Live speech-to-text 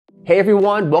Hey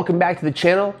everyone, welcome back to the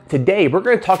channel. Today we're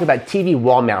going to talk about TV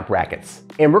wall mount brackets.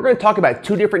 And we're going to talk about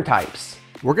two different types.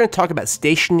 We're going to talk about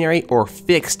stationary or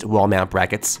fixed wall mount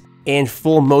brackets and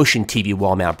full motion TV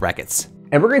wall mount brackets.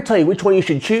 And we're going to tell you which one you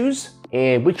should choose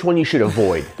and which one you should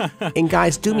avoid. And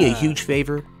guys, do me a huge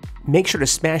favor. Make sure to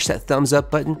smash that thumbs up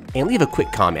button and leave a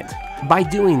quick comment. By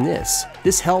doing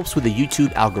this helps with the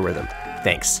YouTube algorithm.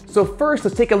 Thanks. So first,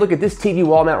 let's take a look at this TV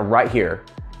wall mount right here.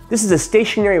 This is a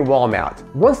stationary wall mount.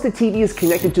 Once the TV is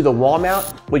connected to the wall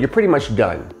mount, well, you're pretty much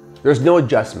done. There's no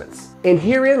adjustments. And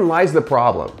herein lies the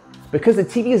problem. Because the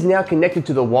TV is now connected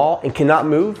to the wall and cannot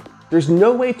move, there's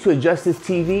no way to adjust this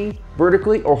TV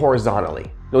vertically or horizontally.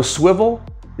 No swivel,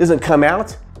 doesn't come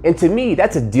out, and to me,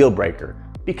 that's a deal breaker.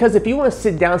 Because if you want to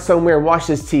sit down somewhere and watch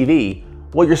this TV,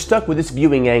 well, you're stuck with this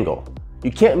viewing angle.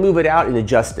 You can't move it out and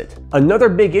adjust it. Another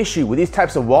big issue with these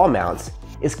types of wall mounts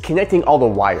is connecting all the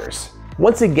wires.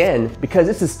 Once again, because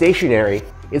this is stationary,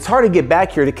 it's hard to get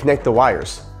back here to connect the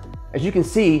wires. As you can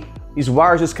see, these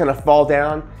wires just kind of fall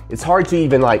down. It's hard to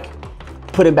even like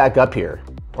put them back up here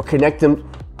or connect them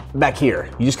back here.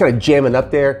 You just kind of jam it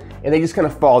up there and they just kind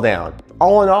of fall down.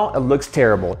 All in all, it looks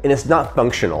terrible and it's not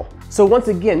functional. So once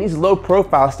again, these low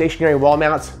profile stationary wall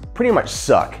mounts pretty much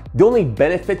suck. The only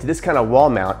benefit to this kind of wall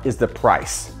mount is the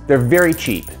price. They're very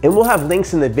cheap, and we'll have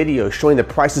links in the video showing the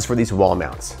prices for these wall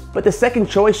mounts. But the second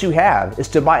choice you have is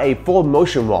to buy a full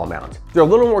motion wall mount. They're a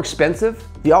little more expensive.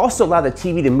 They also allow the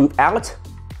TV to move out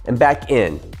and back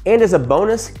in. And as a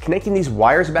bonus, connecting these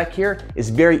wires back here is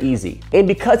very easy. And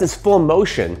because it's full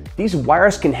motion, these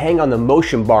wires can hang on the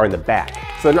motion bar in the back,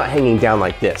 so they're not hanging down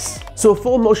like this. So a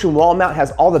full motion wall mount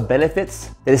has all the benefits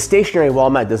that a stationary wall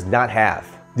mount does not have.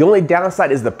 The only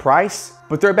downside is the price,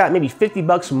 but they're about maybe 50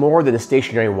 bucks more than a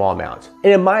stationary wall mount.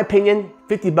 And in my opinion,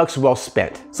 50 bucks well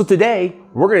spent. So today,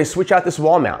 we're gonna switch out this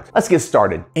wall mount. Let's get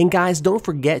started. And guys, don't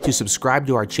forget to subscribe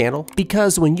to our channel,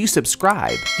 because when you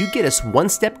subscribe, you get us one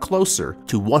step closer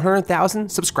to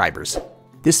 100,000 subscribers.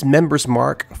 This Members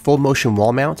Mark full motion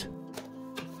wall mount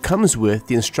comes with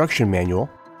the instruction manual,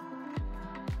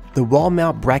 the wall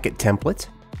mount bracket template,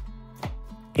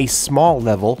 a small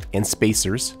level and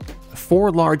spacers,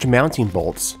 4 large mounting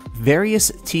bolts,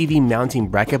 various TV mounting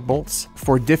bracket bolts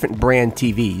for different brand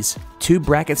TVs, 2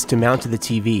 brackets to mount to the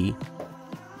TV,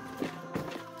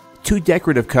 2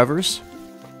 decorative covers,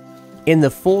 and the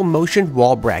full motion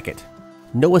wall bracket.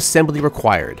 No assembly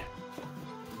required.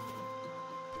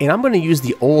 And I'm going to use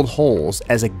the old holes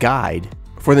as a guide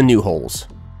for the new holes.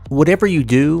 Whatever you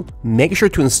do, make sure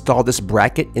to install this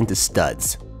bracket into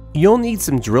studs. You'll need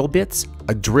some drill bits,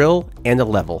 a drill, and a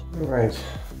level. All right,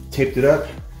 taped it up,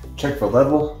 check for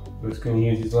level. We're just going to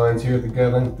use these lines here, the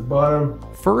guideline at the bottom.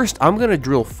 First, I'm going to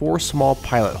drill 4 small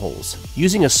pilot holes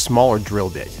using a smaller drill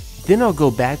bit. Then I'll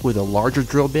go back with a larger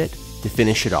drill bit to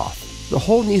finish it off. The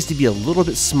hole needs to be a little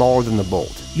bit smaller than the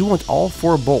bolt. You want all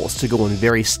 4 bolts to go in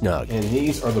very snug. And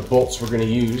these are the bolts we're going to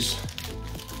use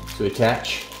to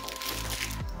attach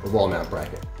the wall mount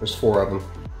bracket. There's 4 of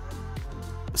them.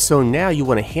 So now you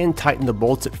want to hand tighten the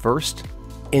bolts at first,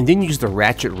 and then use the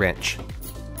ratchet wrench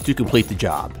to complete the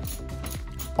job.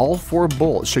 All 4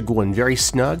 bolts should go in very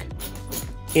snug,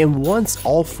 and once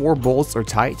all 4 bolts are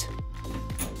tight,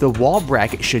 the wall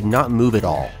bracket should not move at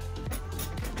all.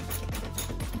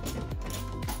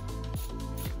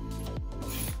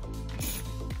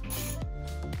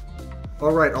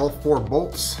 Alright, all 4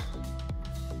 bolts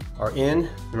are in,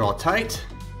 they're all tight,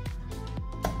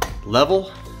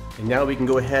 level, and now we can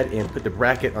go ahead and put the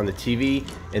bracket on the TV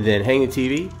and then hang the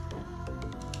TV.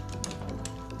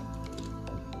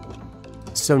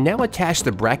 So now attach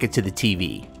the bracket to the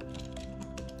TV.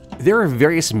 There are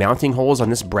various mounting holes on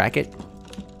this bracket,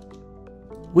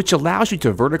 which allows you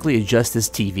to vertically adjust this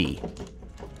TV.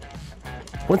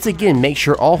 Once again, make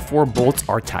sure all 4 bolts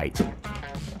are tight.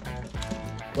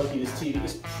 Lucky this TV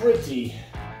is pretty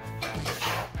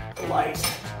light,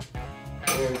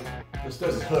 and this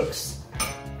does hooks.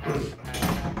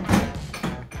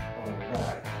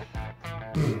 Alright.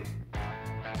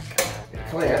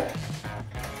 Clamp.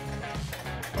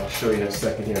 I'll show you in a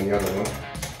second here on the other one.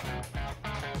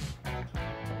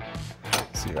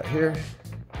 See right here,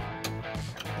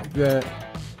 like that.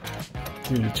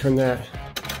 You turn that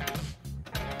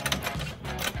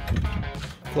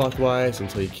clockwise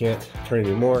until you can't turn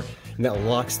anymore, and that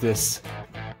locks this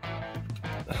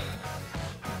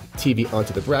TV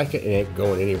onto the bracket and it ain't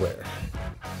going anywhere.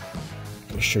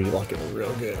 Make sure you lock it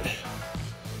real good.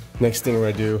 Next thing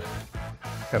we're gonna do,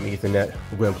 got my Ethernet.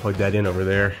 We're gonna plug that in over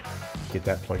there. Get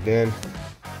that plugged in.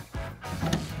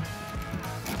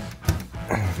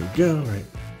 There we go,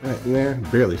 right in there.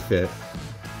 Barely fit.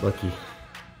 Lucky.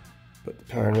 Put the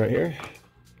power in right here.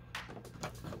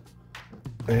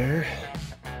 There.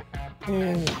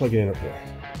 And plug it in up there.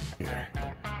 Here.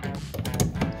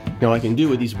 Now what I can do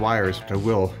with these wires, which I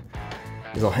will,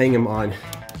 is I'll hang them on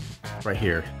right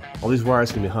here. All these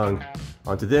wires can be hung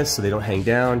onto this so they don't hang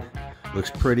down.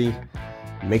 Looks pretty.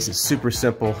 It makes it super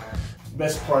simple. The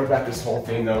best part about this whole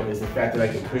thing though is the fact that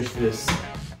I can push this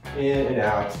in and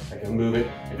out. I can move it.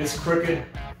 If it's crooked,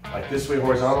 like this way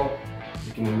horizontal,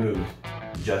 you can move.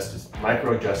 Just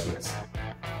micro adjustments.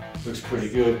 Looks pretty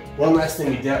good. One last thing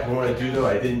we want to do though,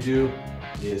 I didn't do,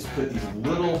 is put these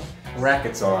little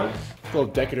brackets on. A little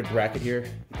decorative bracket here.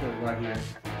 You put it right here.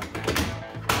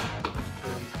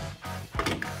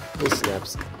 It just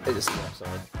snaps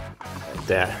on. Like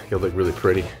that. It'll look really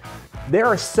pretty. There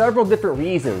are several different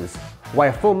reasons why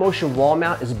a full motion wall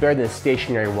mount is better than a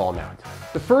stationary wall mount.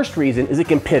 The first reason is it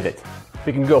can pivot.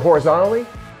 We can go horizontally,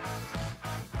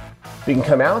 we can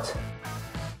come out,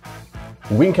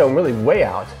 we can come really way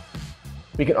out.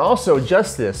 We can also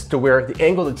adjust this to where the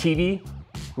angle of the TV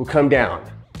will come down,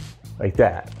 like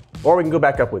that. Or we can go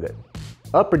back up with it,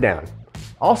 up or down.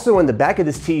 Also in the back of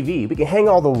this TV, we can hang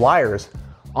all the wires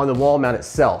on the wall mount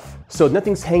itself, so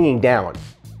nothing's hanging down.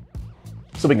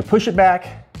 So we can push it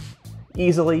back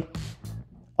easily,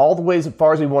 all the way as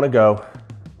far as we want to go.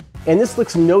 And this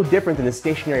looks no different than a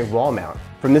stationary wall mount.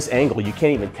 From this angle, you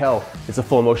can't even tell it's a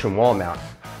full motion wall mount.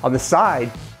 On the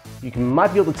side, you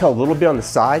might be able to tell a little bit on the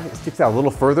side. It sticks out a little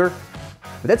further,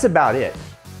 but that's about it.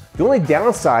 The only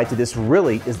downside to this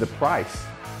really is the price.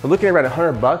 We're looking at around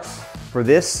 100 bucks for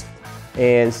this,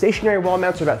 and stationary wall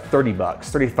mounts are about 30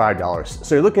 bucks, $35.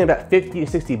 So you're looking at about 50 to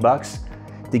 60 bucks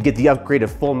to get the upgrade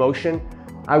of full motion.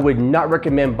 I would not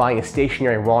recommend buying a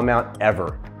stationary wall mount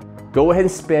ever. Go ahead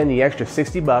and spend the extra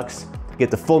 60 bucks,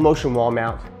 get the full motion wall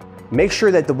mount. Make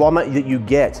sure that the wall mount that you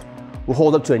get will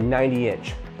hold up to a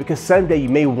 90-inch, because someday you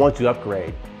may want to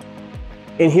upgrade.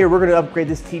 In here, we're gonna upgrade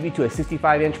this TV to a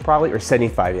 65-inch probably, or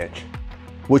 75-inch,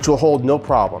 which will hold no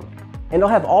problem. And I'll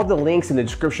have all the links in the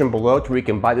description below to where you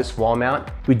can buy this wall mount.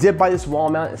 We did buy this wall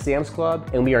mount at Sam's Club,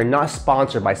 and we are not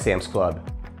sponsored by Sam's Club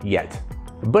yet.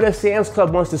 But if Sam's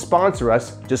Club wants to sponsor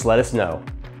us, just let us know.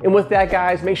 And with that,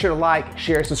 guys, make sure to like,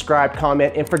 share, subscribe,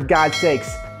 comment, and for God's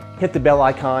sakes, hit the bell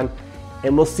icon.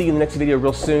 And we'll see you in the next video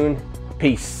real soon.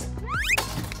 Peace.